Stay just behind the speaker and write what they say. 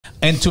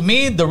And to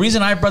me, the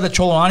reason I brought the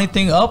Cholo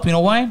thing up, you know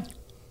why?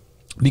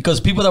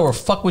 Because people that were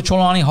fuck with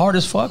Cholo hard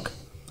as fuck,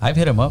 I've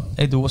hit him up.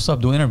 Hey, dude, what's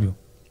up? Do an interview.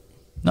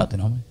 Nothing,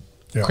 homie.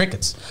 Yeah.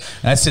 Crickets.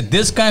 And I said,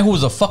 this guy who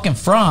was a fucking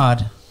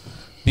fraud,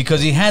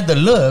 because he had the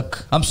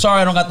look. I'm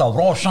sorry I don't got the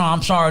Roshan.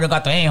 I'm sorry I don't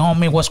got the, hey,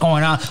 homie, what's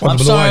going on? I'm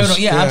sorry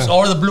I don't,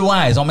 or the blue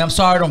eyes. Homie, I'm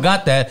sorry I don't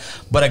got that.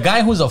 But a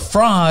guy who's a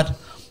fraud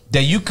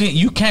that you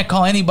can't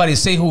call anybody,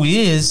 say who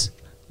he is,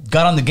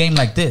 got on the game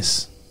like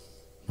this.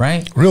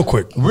 Right? Real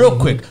quick.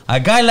 A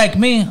guy like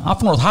me, I'm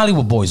from those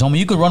Hollywood boys, homie.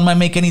 You could run my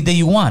make any day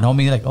you want,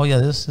 homie. You're like, oh yeah,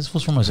 this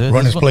was from us.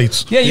 Run his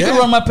plates. Yeah, you can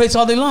run my plates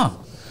all day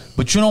long.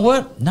 But you know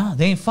what? Nah,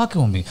 they ain't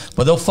fucking with me.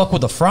 But they'll fuck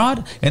with the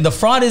fraud. And the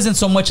fraud isn't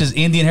so much as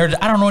Indian heritage.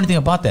 I don't know anything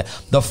about that.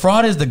 The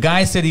fraud is the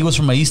guy said he was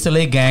from an East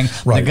LA gang.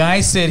 Right. The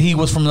guy said he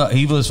was from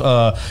he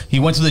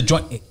went to the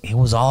joint. It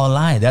was all a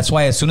lie. That's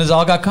why as soon as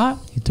all got caught,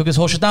 he took his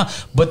whole shit down.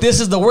 But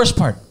this is the worst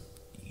part.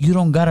 You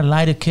don't gotta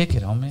lie to kick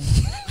it, homie.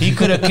 He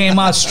could have came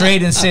out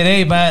straight and said,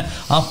 hey man,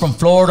 I'm from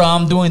Florida,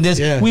 I'm doing this.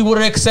 Yeah. We would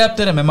have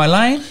accepted him. Am I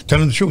lying? Tell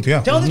him the truth,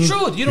 yeah. Tell him the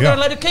truth. You don't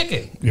gotta lie to kick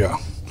it. Yeah.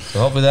 So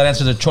hopefully that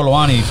answers the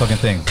Choloani fucking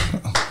thing.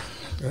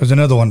 There's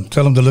another one.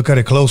 Tell him to look at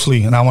it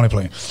closely, and I want to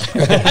play.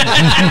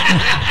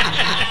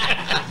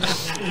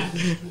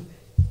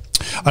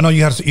 I know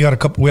you had a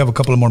couple. We have a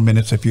couple of more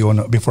minutes if you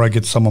want before I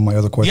get some of my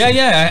other questions.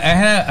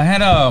 Yeah. I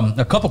had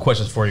a couple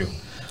questions for you.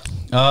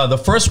 The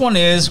first one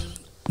is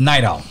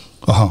Knightowl.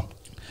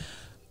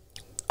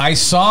 I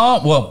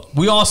saw. Well,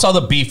 we all saw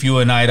the beef you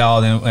and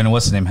Knightowl and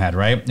what's his name had,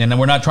 right? And then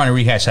we're not trying to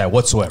rehash that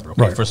whatsoever.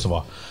 Okay, right. First of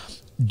all,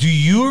 do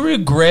you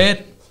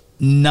regret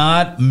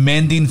not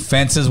mending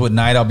fences with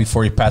Knightowl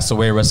before he passed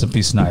away? Rest in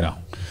peace, Knightowl.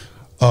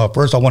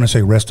 First, I want to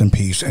say rest in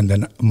peace, and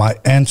then my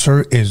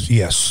answer is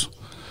yes.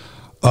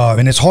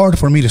 And it's hard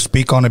for me to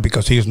speak on it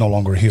because he is no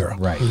longer here.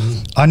 Right.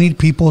 I need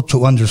people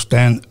to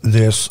understand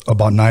this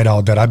about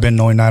Knightowl, that I've been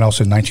knowing Knightowl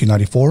since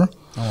 1994.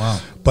 Oh, wow.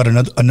 But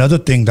another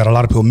thing that a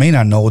lot of people may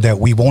not know, that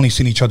we've only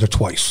seen each other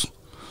twice.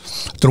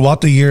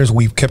 Throughout the years,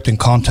 we've kept in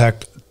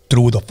contact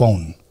through the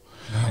phone.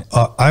 Right.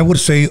 I would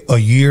say a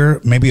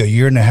year, maybe a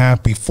year and a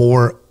half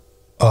before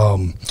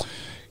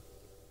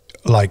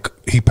like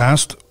he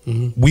passed,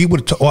 we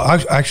would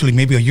actually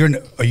maybe a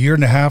year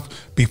and a half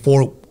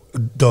before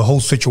the whole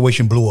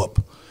situation blew up,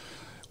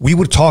 we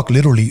would talk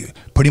literally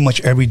pretty much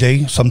every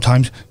day,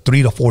 sometimes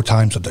 3 to 4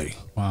 times a day.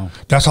 Wow.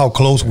 That's how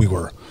close we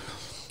were.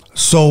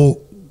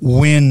 So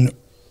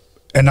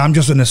and I'm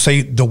just going to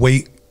say the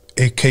way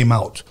it came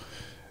out,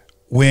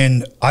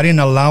 when I didn't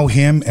allow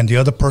him and the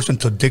other person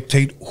to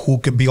dictate who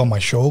could be on my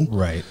show,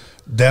 right,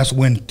 that's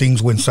when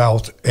things went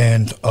south.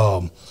 And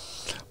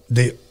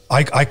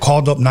I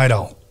called up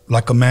Knightowl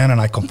like a man, and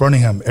I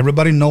confronted him.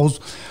 Everybody knows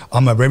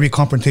I'm a very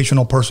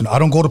confrontational person. I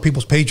don't go to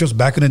people's pages.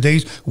 Back in the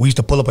days, we used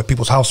to pull up at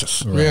people's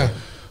houses. Right. Yeah.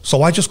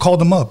 So I just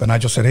called him up, and I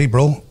just said, hey,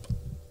 bro,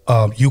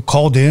 you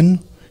called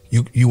in.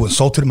 You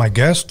insulted my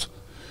guest.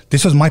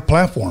 This is my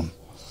platform.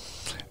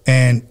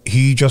 And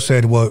he just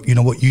said, well, you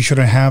know what? You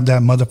shouldn't have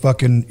that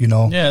motherfucking, you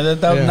know. Yeah, that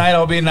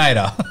Knightowl be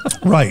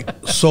Knightowl. Right.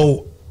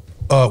 So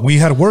we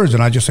had words,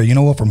 and I just said, you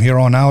know what? From here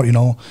on out, you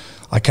know,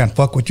 I can't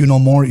fuck with you no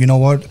more. You know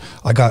what?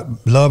 I got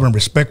love and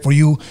respect for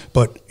you,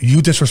 but you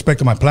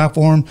disrespected my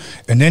platform.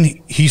 And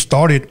then he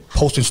started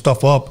posting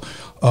stuff up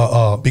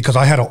because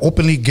I had an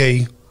openly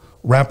gay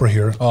rapper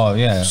here. Oh,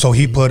 yeah. So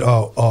he put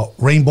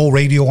Rainbow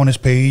Radio on his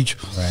page.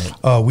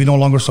 Right. We no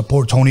longer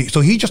support Tony.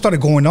 So he just started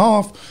going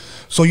off.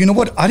 So you know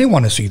what? I didn't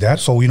want to see that.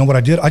 So you know what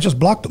I did? I just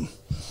blocked him.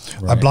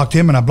 Right. I blocked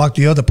him and I blocked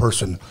the other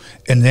person.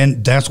 And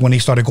then that's when he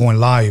started going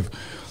live.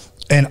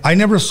 And I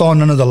never saw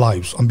none of the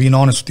lives. I'm being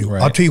honest with you.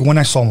 Right. I'll tell you when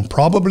I saw him,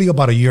 probably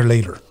about a year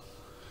later.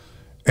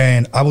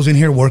 And I was in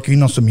here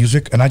working on some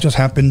music, and I just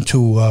happened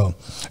to,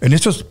 and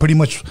it's just pretty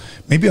much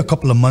maybe a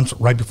couple of months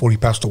right before he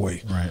passed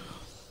away. Right.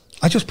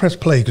 I just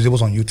pressed play because it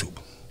was on YouTube.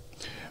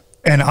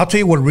 And I'll tell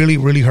you what really,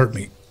 really hurt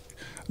me.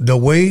 The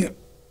way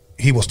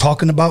he was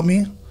talking about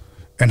me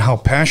and how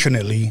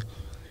passionately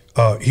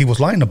he was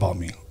lying about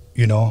me,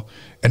 you know.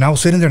 And I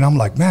was sitting there and I'm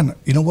like, man,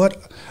 you know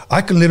what?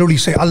 I can literally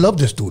say, I love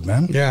this dude,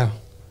 man. Yeah.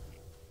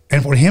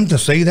 And for him to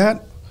say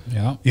that,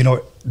 yeah, you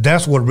know,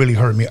 that's what really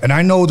hurt me. And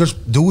I know there's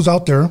dudes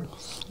out there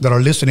that are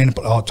listening,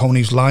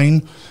 Tony's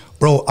lying.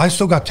 Bro, I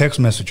still got text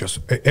messages.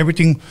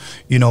 Everything,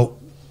 you know,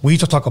 we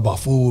used to talk about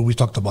food, we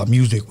talked about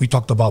music, we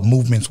talked about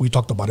movements, we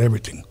talked about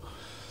everything.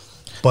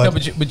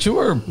 But, yeah, but you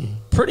were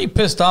pretty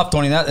pissed off,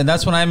 Tony, and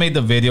that's when I made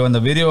the video. And the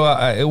video,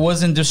 it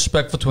wasn't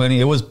disrespectful to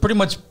any. It was pretty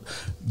much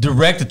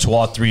directed to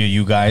all three of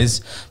you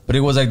guys. But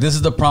it was like, this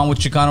is the problem with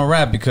Chicano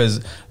rap,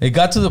 because it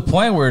got to the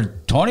point where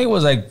Tony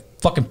was like,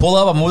 fucking pull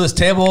up, I'll move this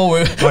table,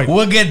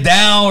 we'll get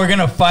down, we're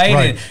gonna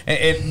fight.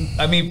 Right.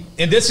 I mean,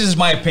 and this is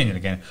my opinion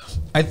again.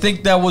 I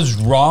think that was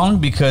wrong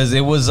because it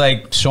was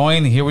like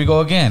showing, here we go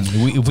again.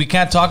 If we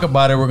can't talk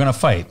about it, we're gonna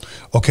fight.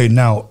 Okay,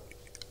 now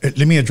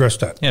let me address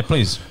that. Yeah,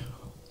 please.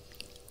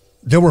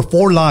 There were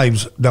 4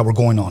 lives that were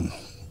going on,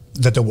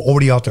 that they were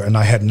already out there, and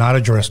I had not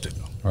addressed it.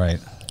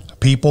 Right.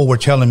 People were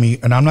telling me,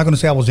 and I'm not going to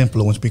say I was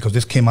influenced because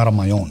this came out on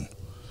my own.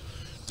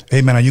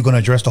 Hey, man, are you going to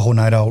address the whole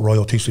Knightowl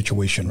royalty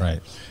situation? Right.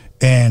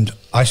 And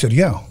I said,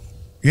 yeah.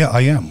 Yeah,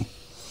 I am.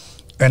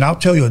 And I'll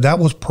tell you, that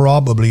was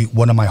probably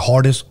one of my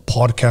hardest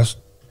podcasts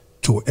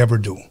to ever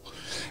do.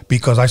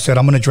 Because I said,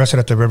 I'm going to address it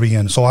at the very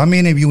end. So I'm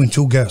interviewing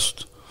 2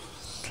 guests.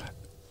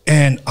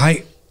 And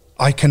I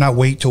cannot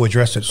wait to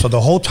address it. So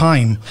the whole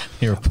time,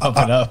 you're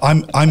pumping up.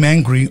 I'm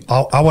angry.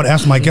 I would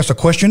ask my guest a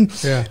question,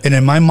 and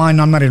in my mind,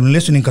 I'm not even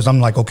listening because I'm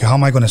like, okay, how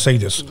am I going to say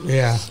this?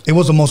 Yeah. It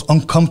was the most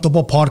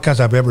uncomfortable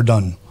podcast I've ever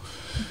done.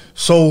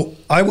 So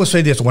I will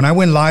say this: when I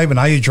went live and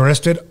I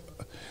addressed it,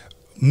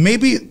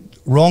 maybe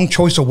wrong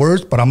choice of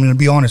words, but I'm going to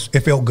be honest,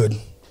 it felt good.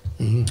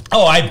 Mm-hmm.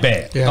 Oh, I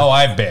bet. Yeah. Oh,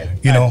 I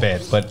bet. You know, I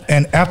bet. But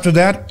and after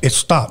that, it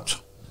stopped.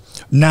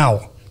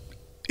 Now,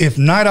 if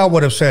Knightowl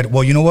would have said,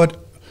 well, you know what?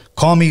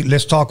 Call me,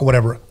 let's talk or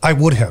whatever, I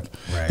would have.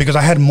 Right. Because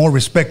I had more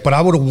respect, but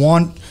I would have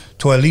want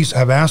to at least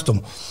have asked him,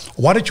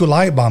 why did you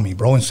lie about me,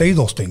 bro, and say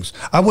those things?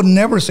 I would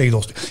never say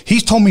those things.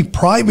 He's told me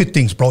private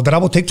things, bro, that I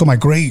will take to my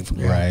grave.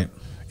 Right.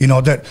 You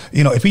know, that,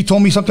 you know, if he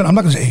told me something, I'm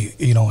not going to say,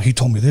 hey, you know, he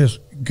told me this,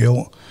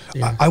 Gil.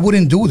 Yeah. I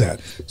wouldn't do that.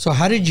 So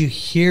how did you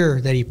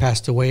hear that he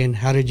passed away, and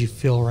how did you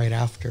feel right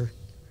after?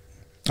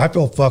 I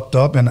felt fucked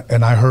up, and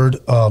I heard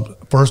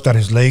first that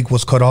his leg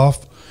was cut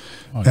off.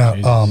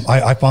 Oh,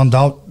 I found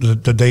out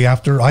the day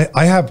after.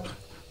 I have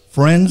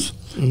friends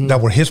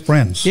that were his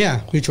friends.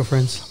 Yeah, mutual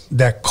friends.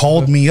 That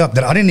called me up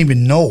that I didn't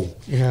even know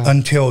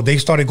until they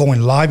started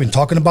going live and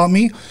talking about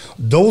me.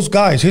 Those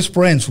guys, his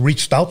friends,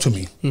 reached out to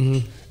me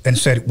and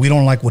said, we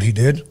don't like what he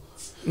did.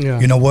 Yeah.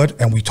 You know what?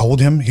 And we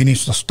told him he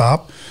needs to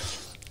stop.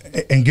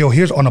 And Gil,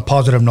 here's on a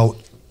positive note.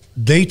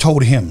 They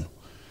told him,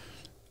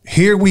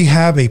 here we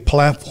have a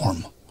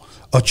platform,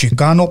 a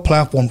Chicano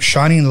platform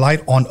shining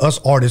light on us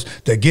artists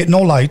that get no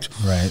light,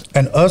 right?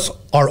 And us,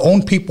 our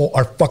own people,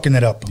 are fucking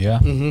it up.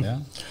 Yeah, yeah.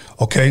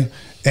 Okay,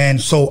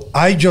 and so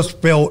I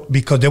just felt,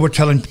 because they were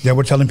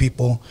telling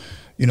people,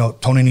 you know,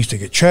 Tony needs to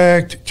get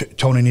checked,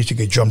 Tony needs to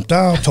get jumped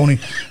out, Tony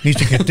needs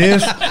to get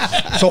this.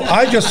 So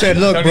I just said,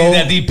 look, bro,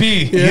 that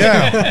DP.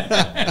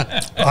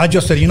 Yeah. I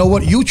just said, you know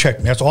what, you check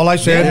me. That's all I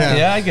said.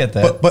 Yeah, I get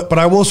that. But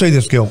I will say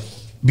this, Gil,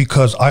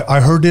 because I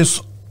heard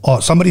this.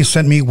 Somebody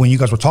sent me when you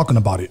guys were talking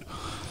about it.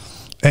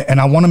 And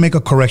I want to make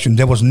a correction.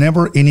 There was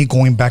never any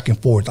going back and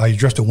forth. I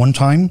addressed it one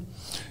time,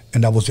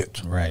 and that was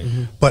it. Right.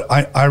 But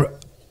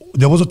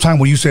there was a time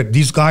where you said,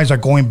 these guys are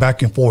going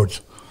back and forth.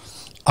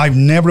 I've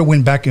never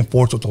went back and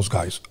forth with those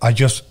guys. I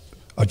just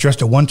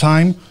addressed it one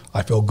time.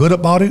 I felt good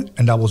about it,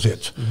 and that was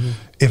it.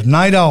 If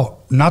Knightowl,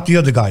 not the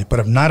other guy, but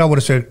if Knightowl would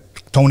have said,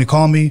 Tony,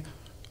 call me,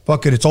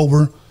 fuck it, it's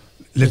over.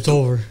 It's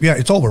over. Yeah,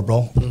 it's over,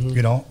 bro.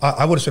 You know,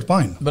 I would have said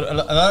fine. But a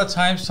lot of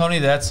times, Tony,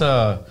 that's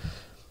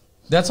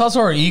also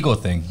our ego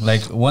thing.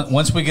 Like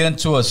once we get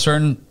into a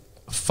certain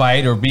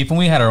fight or beef, and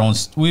we had our own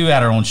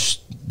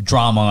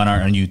drama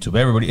on YouTube.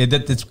 Everybody,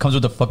 it comes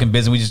with the fucking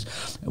business. We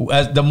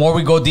just, the more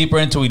we go deeper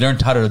into it, we learn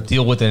how to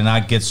deal with it and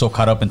not get so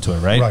caught up into it,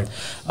 right? Right.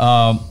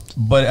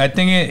 But I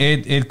think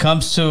it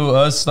comes to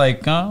us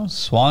like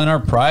swallowing our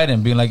pride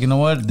and being like, you know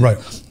what, right?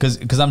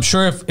 Because I'm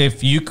sure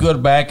if you could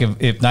go back,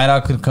 if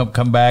Knightowl could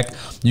come back,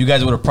 you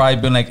guys would have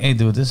probably been like, hey,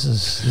 dude, this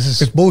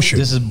is it's bullshit.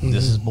 This is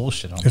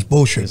bullshit. It's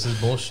bullshit. This is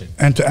bullshit.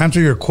 And to answer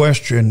your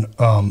question,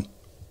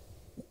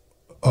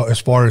 as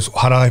far as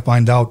how did I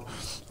find out,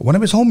 one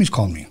of his homies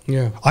called me.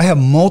 Yeah, I have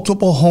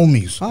multiple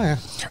homies. Oh yeah,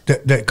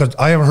 that because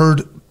I have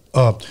heard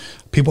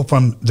people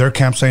from their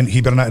camp saying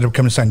he better not ever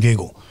come to San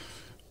Diego.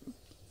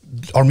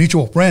 Our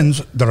mutual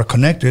friends that are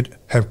connected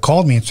have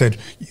called me and said,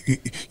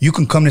 you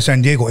can come to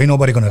San Diego, ain't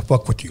nobody gonna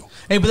fuck with you.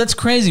 Hey, but that's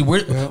crazy.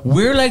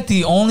 We're like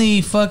the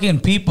only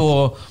fucking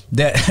people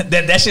that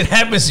shit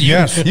happens to you.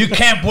 Yes. You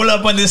can't pull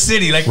up on this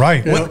city. Like,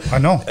 right, I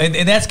know.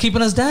 And that's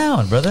keeping us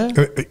down, brother.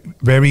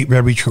 Very,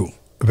 very true.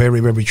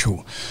 Very, very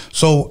true.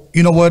 So,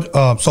 you know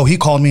what? So he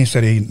called me and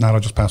said, hey, Nara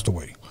just passed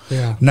away.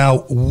 Yeah.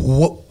 Now,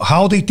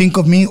 how they think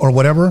of me or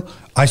whatever,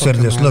 I said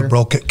this, look,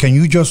 bro, can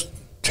you just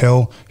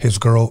tell his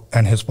girl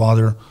and his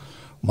father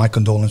my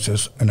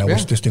condolences, and I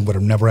wish this thing would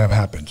have never have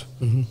happened.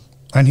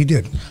 And he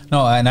did.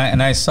 No, and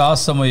I saw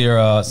some of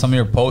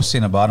your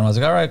posting about him. I was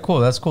like, all right, cool,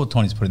 that's cool.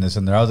 Tony's putting this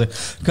in there. I was like,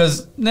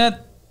 because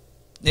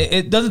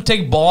it doesn't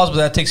take balls, but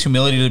that takes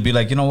humility to be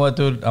like, you know what,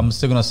 dude, I'm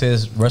still gonna say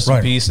this, rest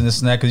in peace, and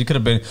this and that. Because you could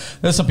have been,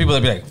 there's some people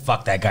that be like,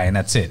 fuck that guy, and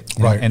that's it.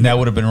 Right. And that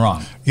would have been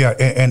wrong. Yeah,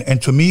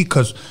 and to me,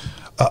 because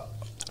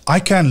I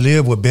can't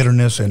live with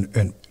bitterness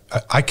and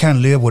I can't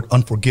live with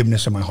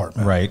unforgiveness in my heart,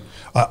 man. Right.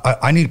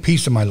 I need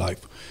peace in my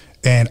life.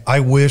 And I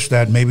wish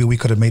that maybe we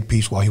could have made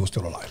peace while he was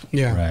still alive.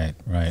 Yeah.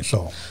 Right.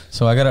 So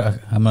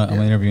I'm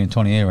interviewing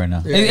TonyA right now.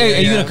 Hey,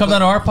 are you gonna come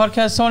down to our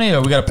podcast, Tony,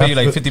 or we gotta pay you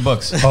like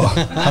 $50?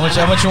 How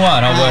much you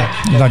want?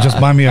 No,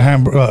 just buy me a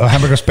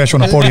hamburger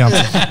special and a 40 ounce.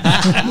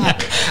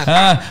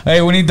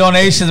 Hey, we need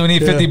donations. We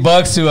need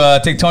 $50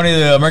 to take Tony to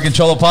the American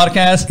Cholo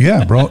podcast.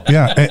 Yeah, bro.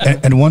 Yeah.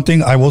 And one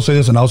thing I will say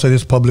this, and I'll say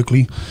this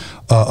publicly.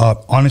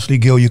 Honestly,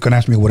 Gil, you can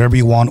ask me whatever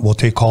you want. We'll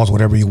take calls,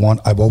 whatever you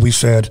want. I've always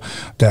said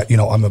that,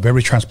 I'm a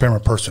very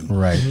transparent person.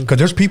 Right. Because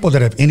there's people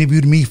that have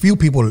interviewed me, few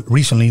people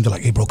recently, they're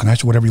like, hey, bro, can I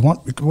ask you whatever you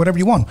want? Whatever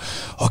you want.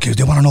 Okay,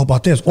 they want to know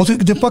about this. Well,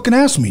 then fucking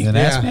ask me. Then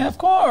ask me, of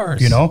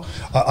course.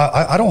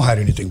 I don't hide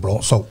anything,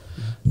 bro. So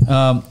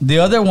The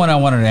other one I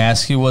wanted to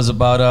ask you was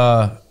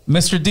about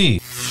Mr.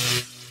 D.